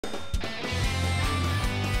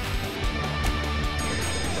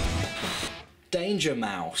Danger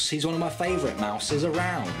Mouse. He's one of my favourite mouses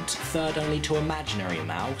around. Third only to Imaginary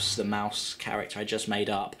Mouse, the mouse character I just made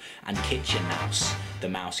up, and Kitchen Mouse, the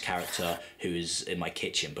mouse character who is in my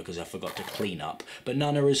kitchen because I forgot to clean up. But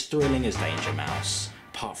none are as thrilling as Danger Mouse.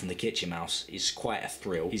 Apart from the Kitchen Mouse, he's quite a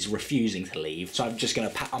thrill. He's refusing to leave, so I'm just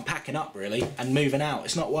gonna I'm packing up really and moving out.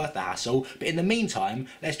 It's not worth the hassle. But in the meantime,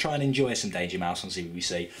 let's try and enjoy some Danger Mouse on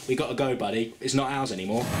CBBC. We gotta go, buddy. It's not ours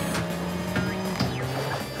anymore.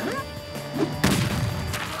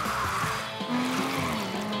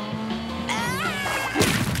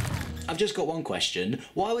 I've just got one question.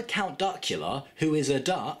 Why would Count Duckula, who is a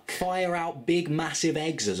duck, fire out big massive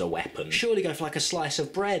eggs as a weapon? Surely go for like a slice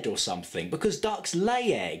of bread or something, because ducks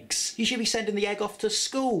lay eggs. You should be sending the egg off to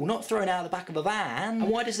school, not throwing it out the back of a van.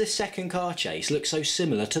 And why does this second car chase look so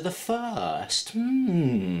similar to the first?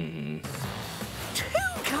 Two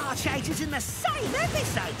car chases in the same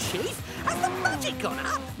episode, Chief? Has the budget gone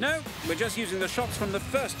up? No, we're just using the shots from the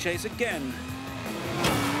first chase again.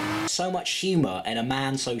 So much humour in a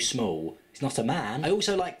man so small. He's not a man. I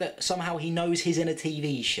also like that somehow he knows he's in a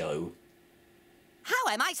TV show. How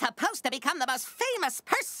am I supposed to become the most famous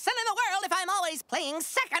person in the world if I'm always playing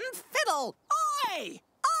second fiddle? Oi!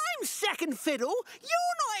 I'm second fiddle.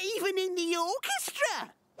 You're not even in the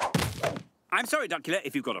orchestra. I'm sorry, Duckula,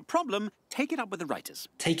 if you've got a problem, take it up with the writers.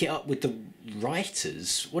 Take it up with the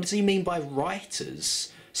writers? What does he mean by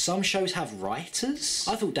writers? Some shows have writers?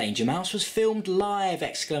 I thought Danger Mouse was filmed live,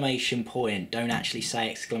 exclamation point. Don't actually say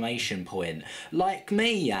exclamation point. Like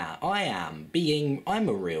me, yeah, I'm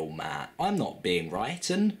a real man. I'm not being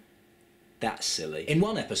writing. That's silly. In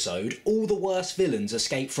one episode, all the worst villains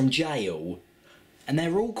escape from jail. And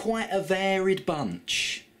they're all quite a varied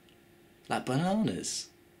bunch. Like bananas.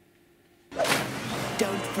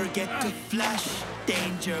 Don't forget to flush,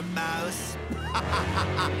 Danger Mouse.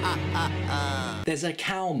 There's a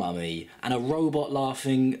cow mummy and a robot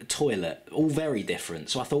laughing toilet, all very different.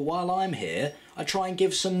 So I thought while I'm here, I'd try and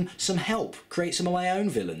give some help, create some of my own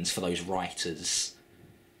villains for those writers.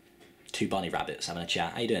 Two bunny rabbits having a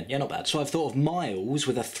chat. How you doing? Yeah, not bad. So I've thought of Myles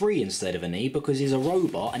with a 3 instead of an E because he's a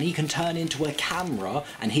robot and he can turn into a camera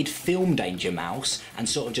and he'd film Danger Mouse and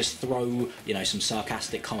sort of just throw, you know, some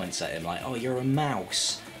sarcastic comments at him like, oh, you're a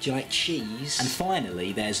mouse. Do you like cheese? And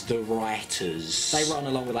finally, there's the writers. They run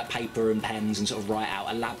along with like paper and pens and sort of write out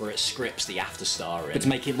elaborate scripts that you have to star in. But to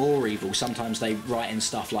make it more evil, sometimes they write in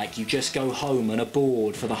stuff like, you just go home and are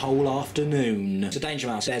bored for the whole afternoon. So Danger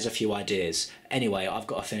Mouse, there's a few ideas. Anyway, I've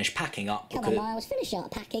got to finish packing up because... Come on, Myles, finish up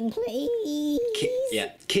packing, please. Yeah,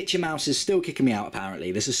 Kitchen Mouse is still kicking me out,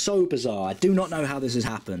 apparently. This is so bizarre. I do not know how this has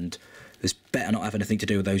happened. This better not have anything to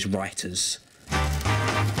do with those writers.